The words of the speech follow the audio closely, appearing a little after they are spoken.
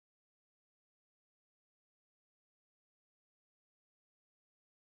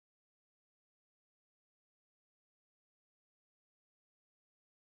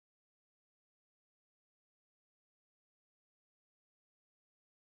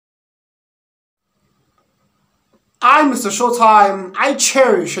I'm MrShowTym. I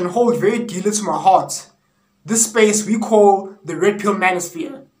cherish and hold very dear to my heart this space we call the Red Pill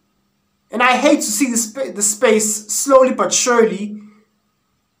Manosphere. And I hate to see this space slowly but surely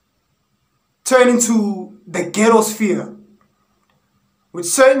turn into the ghetto sphere, with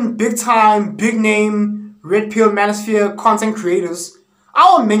certain big time, big name, Red Pill Manosphere content creators,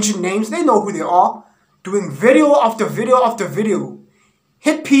 I won't mention names, they know who they are, doing video after video after video,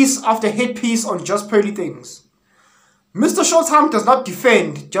 hit piece after hit piece on Justpearlythings. MrShowTym does not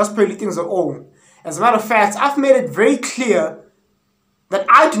defend Justpearlythings at all. As a matter of fact, I've made it very clear that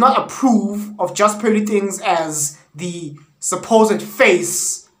I do not approve of Justpearlythings as the supposed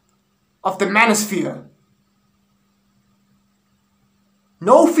face of the manosphere.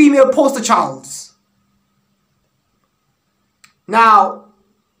 No female poster childs. Now,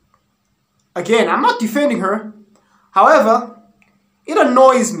 again, I'm not defending her. However, it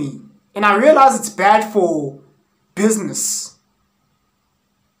annoys me, and I realize it's bad for business.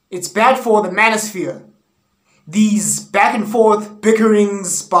 It's bad for the manosphere. These back and forth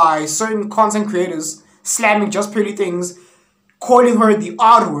bickerings by certain content creators slamming Justpearlythings, calling her the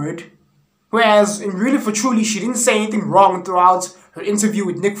R word, whereas in really for truly she didn't say anything wrong throughout her interview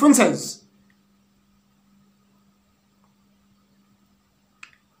with Nick Fuentes.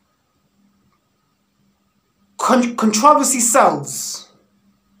 Controversy sells.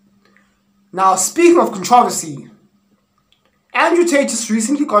 Now, speaking of controversy, Andrew Tate just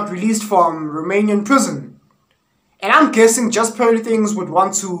recently got released from Romanian prison, and I'm guessing Justpearlythings would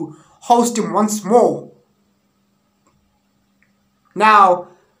want to host him once more. Now,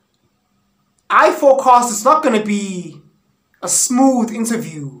 I forecast it's not going to be a smooth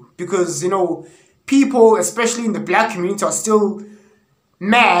interview because, people, especially in the black community, are still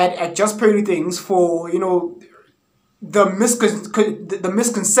mad at Justpearlythings for, the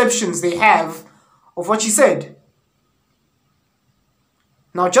misconceptions they have of what she said.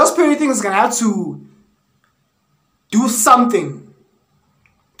 Now, Justpearlythings is going to have to do something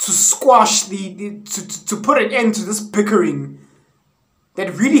to squash to put an end to this bickering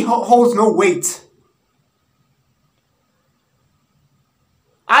that really holds no weight.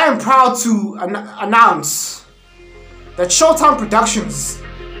 I am proud to announce that Showtym Productions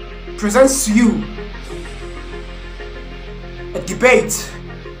presents to you a debate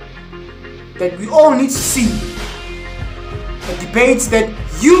that we all need to see. A debate that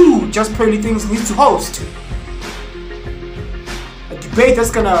you, Justpearlythings, need to host. A debate that's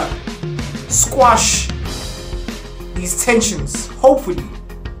gonna squash these tensions, hopefully.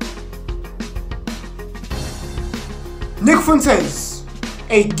 Nick Fuentes,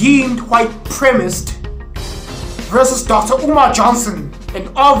 a deemed white premist, versus Dr. Umar Johnson,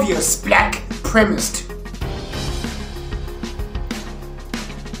 an obvious black premist.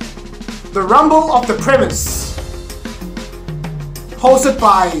 The Rumble of the Premists, hosted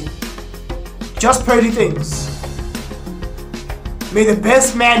by Justpearlythings. May the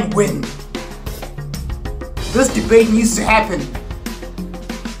best man win. This debate needs to happen.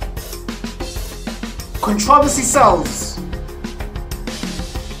 Controversy sells.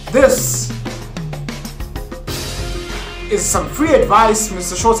 This is some free advice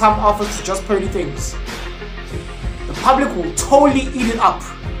MrShowTym offers to Justpearlythings. The public will totally eat it up.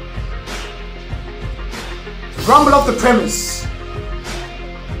 Rumble of the Premists,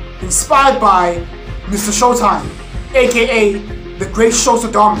 inspired by MrShowTym, aka the Great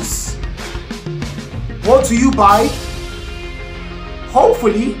Showtym. Brought to you by,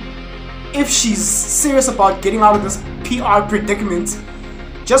 hopefully, if she's serious about getting out of this PR predicament,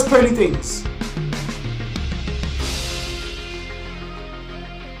 Justpearlythings.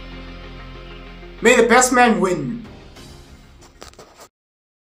 May the best man win.